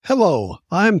Hello,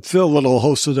 I'm Phil Little,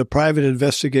 host of the Private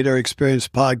Investigator Experience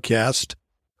podcast,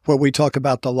 where we talk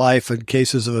about the life and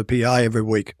cases of a PI every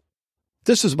week.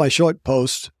 This is my short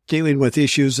post dealing with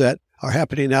issues that are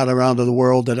happening out around the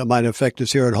world that it might affect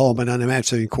us here at home, and I'm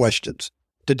answering questions.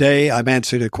 Today, I'm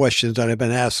answering a question that I've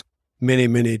been asked many,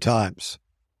 many times.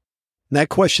 And that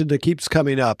question that keeps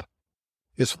coming up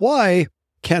is, why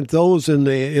can't those in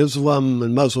the Islam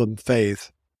and Muslim faith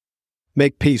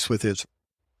make peace with Israel?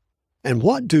 And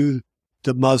what do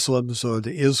the Muslims or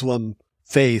the Islam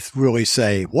faith really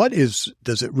say?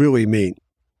 Does it really mean?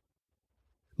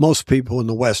 Most people in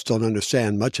the West don't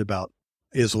understand much about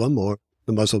Islam or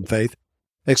the Muslim faith,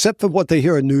 except for what they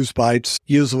hear in news bites.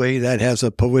 Usually that has a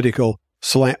political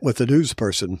slant with the news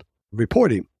person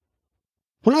reporting.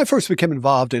 When I first became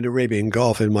involved in the Arabian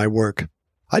Gulf in my work,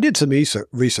 I did some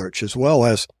research as well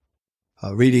as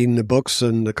reading the books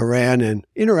and the Quran and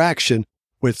interaction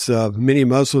with many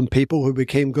Muslim people who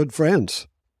became good friends.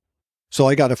 So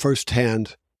I got a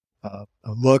first-hand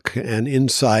look and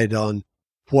insight on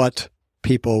what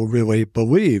people really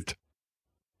believed.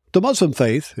 The Muslim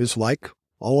faith is like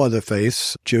all other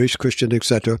faiths, Jewish, Christian,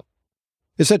 etc.,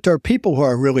 is that there are people who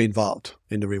are really involved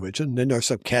in the religion, then there's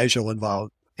some casual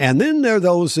involved, and then there are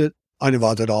those that aren't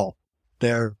involved at all.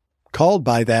 They're called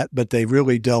by that, but they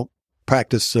really don't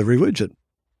practice the religion.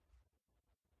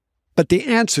 But the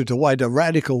answer to why the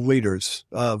radical leaders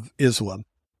of Islam,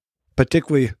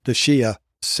 particularly the Shia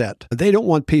set, they don't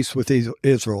want peace with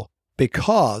Israel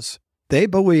because they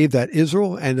believe that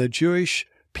Israel and the Jewish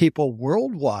people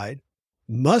worldwide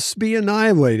must be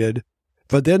annihilated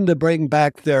for them to bring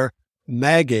back their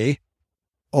Mahdi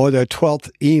or their 12th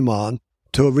Imam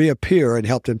to reappear and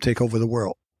help them take over the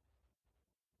world.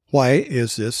 Why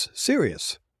is this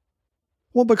serious?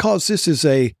 Well, because this is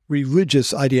a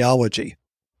religious ideology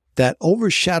that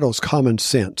overshadows common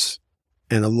sense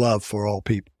and a love for all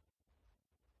people.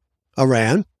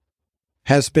 Iran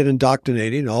has been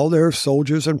indoctrinating all their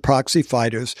soldiers and proxy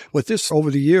fighters with this over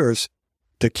the years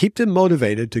to keep them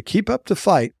motivated, to keep up the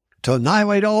fight, to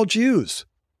annihilate all Jews.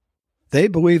 They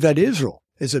believe that Israel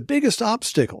is the biggest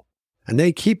obstacle, and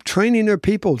they keep training their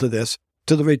people to this,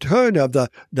 to the return of the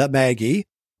Mahdi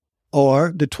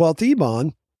or the 12th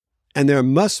Imam, and there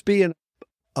must be an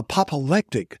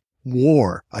apoplectic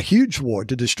war, a huge war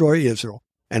to destroy Israel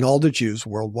and all the Jews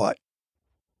worldwide.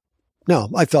 Now,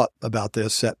 I thought about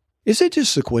this, that is it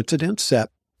just a coincidence that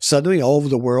suddenly all over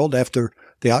the world after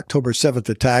the October 7th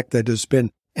attack that has been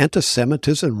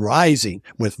anti-Semitism rising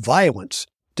with violence,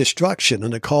 destruction,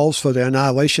 and the calls for the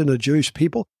annihilation of the Jewish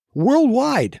people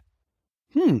worldwide?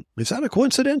 Is that a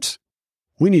coincidence?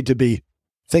 We need to be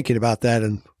thinking about that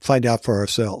and find out for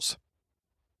ourselves.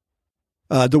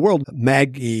 The word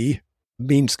Mahdi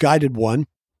means guided one,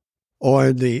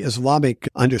 or the Islamic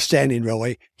understanding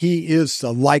really, he is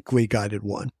the likely guided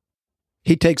one.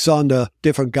 He takes on the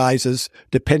different guises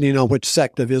depending on which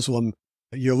sect of Islam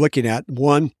you're looking at.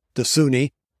 One, the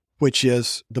Sunni, which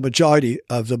is the majority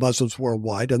of the Muslims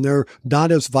worldwide, and they're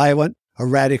not as violent or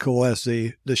radical as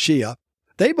the Shia.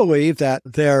 They believe that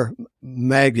their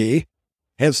Mahdi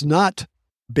has not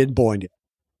been born yet.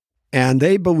 And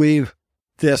they believe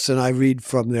this, and I read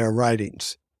from their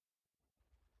writings.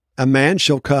 A man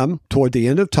shall come toward the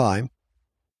end of time.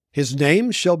 His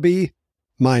name shall be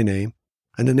my name,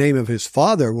 and the name of his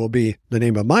father will be the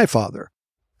name of my father.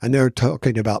 And they're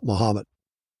talking about Muhammad.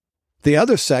 The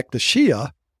other sect, the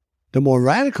Shia, the more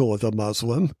radical of the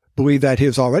Muslim, believe that he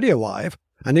is already alive,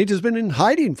 and he's just been in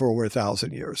hiding for over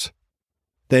 1,000 years.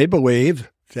 They believe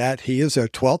that he is their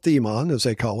 12th Imam, as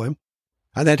they call him,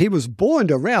 and that he was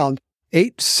born around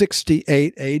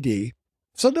 868 AD.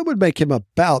 So that would make him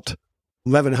about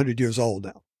 1,100 years old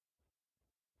now.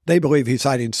 They believe he's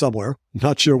hiding somewhere,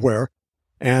 not sure where,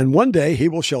 and one day he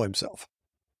will show himself.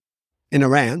 In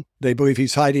Iran, they believe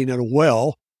he's hiding in a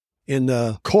well in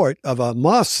the court of a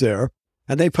mosque there,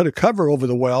 and they put a cover over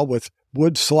the well with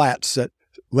wood slats that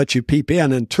let you peep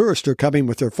in, and tourists are coming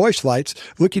with their flashlights,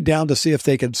 looking down to see if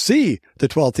they can see the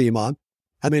 12th Imam,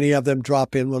 and many of them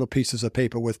drop in little pieces of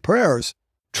paper with prayers,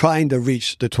 trying to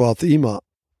reach the 12th Imam.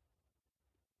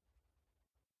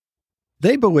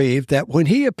 They believe that when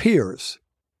he appears,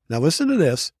 now listen to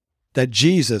this, that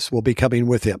Jesus will be coming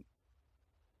with him.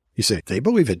 You say, they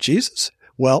believe in Jesus?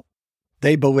 Well,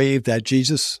 they believe that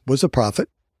Jesus was a prophet,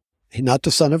 not the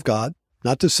Son of God,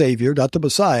 not the Savior, not the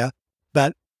Messiah,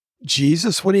 but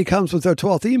Jesus, when he comes with their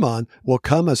 12th Imam, will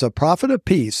come as a prophet of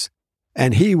peace,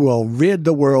 and he will rid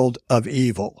the world of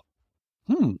evil.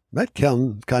 That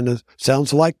kind of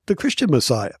sounds like the Christian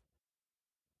Messiah.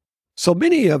 So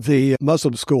many of the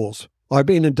Muslim schools are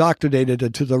being indoctrinated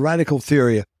into the radical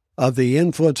theory of the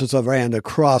influences of Iran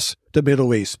across the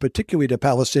Middle East, particularly to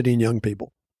Palestinian young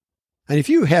people. And if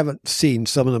you haven't seen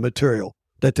some of the material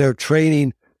that they're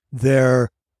training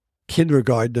their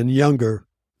kindergarten and younger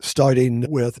starting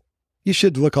with, you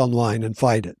should look online and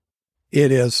find it.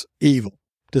 It is evil,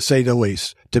 to say the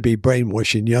least, to be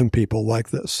brainwashing young people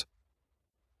like this.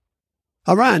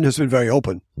 Iran has been very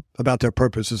open about their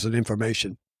purposes and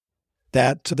information,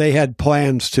 that they had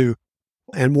plans to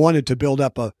and wanted to build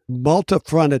up a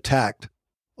multi-front attack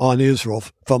on Israel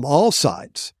from all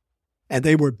sides. And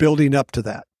they were building up to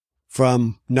that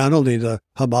from not only the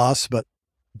Hamas,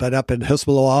 but up in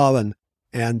Hezbollah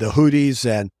and the Houthis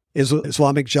and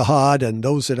Islamic Jihad and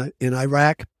those in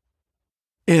Iraq.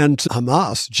 And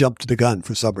Hamas jumped the gun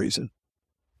for some reason.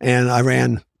 And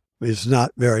Iran is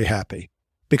not very happy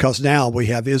because now we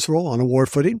have Israel on a war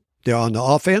footing. They're on the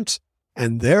offense,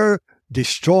 and they're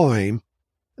destroying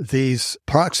these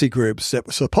proxy groups that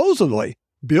were supposedly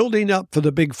building up for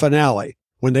the big finale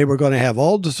when they were going to have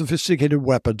all the sophisticated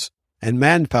weapons and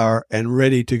manpower and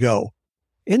ready to go.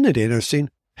 Isn't it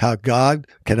interesting how God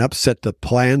can upset the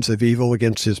plans of evil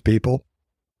against his people?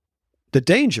 The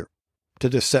danger to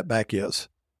this setback is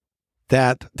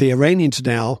that the Iranians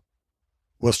now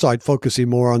will start focusing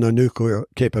more on their nuclear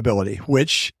capability,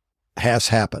 which has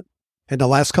happened. In the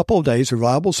last couple of days,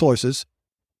 reliable sources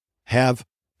have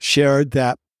shared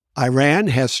that Iran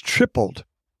has tripled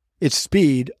its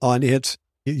speed on its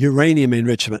uranium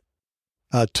enrichment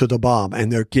to the bomb, and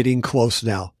they're getting close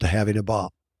now to having a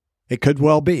bomb. It could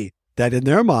well be that in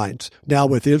their minds, now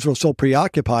with Israel so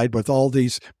preoccupied with all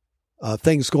these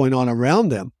things going on around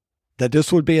them, that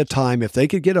this would be a time, if they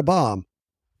could get a bomb,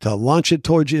 to launch it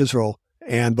towards Israel,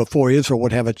 and before Israel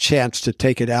would have a chance to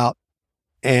take it out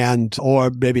or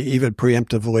maybe even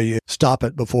preemptively stop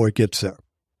it before it gets there.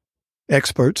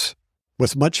 Experts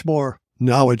with much more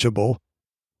knowledgeable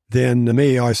than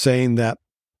me are saying that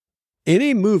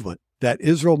any movement that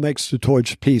Israel makes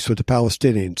towards peace with the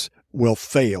Palestinians will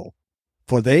fail,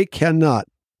 for they cannot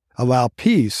allow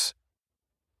peace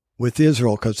with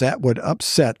Israel because that would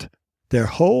upset their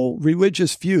whole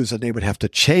religious views and they would have to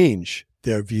change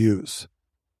their views.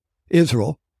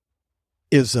 Israel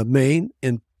is the main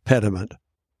impediment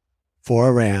for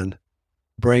Iran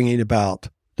bringing about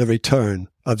the return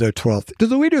of their 12th. Do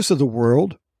the leaders of the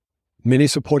world, many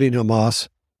supporting Hamas,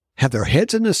 have their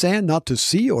heads in the sand not to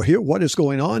see or hear what is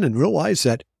going on and realize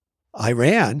that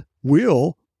Iran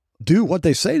will do what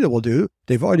they say they will do?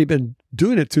 They've already been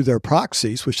doing it through their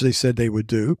proxies, which they said they would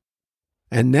do.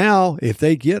 And now, if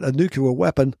they get a nuclear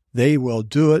weapon, they will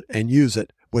do it and use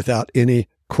it without any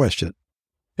question.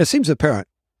 It seems apparent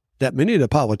that many of the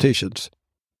politicians,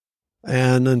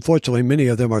 and unfortunately many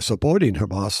of them are supporting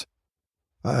Hamas,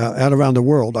 out around the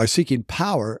world, are seeking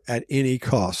power at any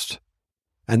cost.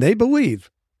 And they believe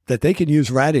that they can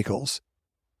use radicals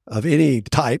of any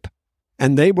type,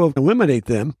 and they will eliminate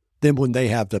them then when they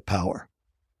have the power.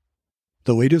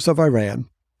 The leaders of Iran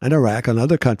and Iraq and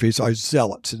other countries are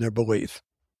zealots in their belief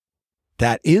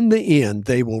that in the end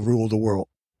they will rule the world.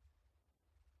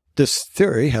 This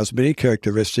theory has many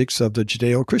characteristics of the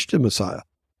Judeo-Christian Messiah.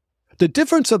 The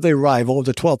difference of the arrival of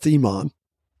the 12th Imam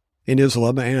in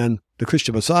Islam and the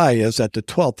Christian Messiah is that the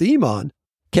 12th Imam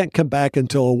can't come back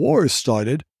until a war is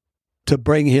started to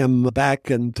bring him back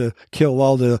and to kill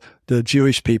all the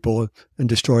Jewish people and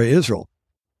destroy Israel.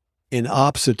 In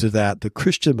opposite to that, the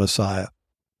Christian Messiah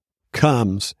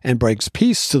comes and brings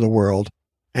peace to the world,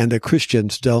 and the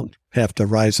Christians don't have to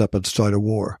rise up and start a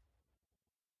war.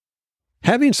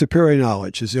 Having superior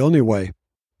knowledge is the only way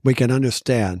we can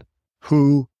understand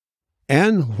who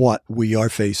and what we are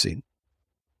facing.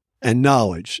 And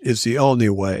knowledge is the only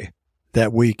way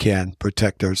that we can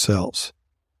protect ourselves.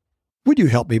 Would you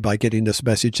help me by getting this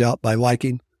message out by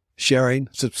liking, sharing,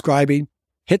 subscribing?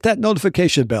 Hit that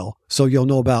notification bell so you'll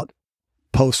know about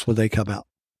posts when they come out.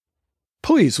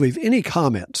 Please leave any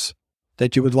comments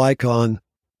that you would like on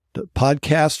the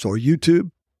podcast or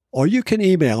YouTube, or you can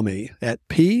email me at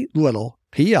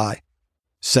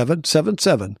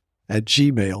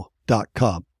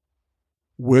pi777@gmail.com.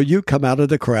 Will you come out of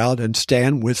the crowd and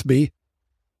stand with me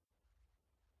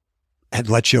and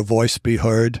let your voice be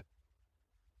heard?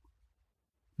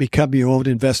 Become your own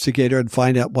investigator and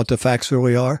find out what the facts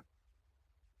really are?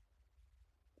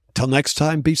 Till next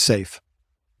time, be safe.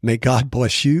 May God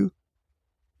bless you,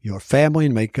 your family,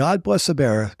 and may God bless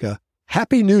America.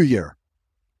 Happy New Year.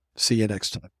 See you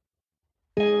next time.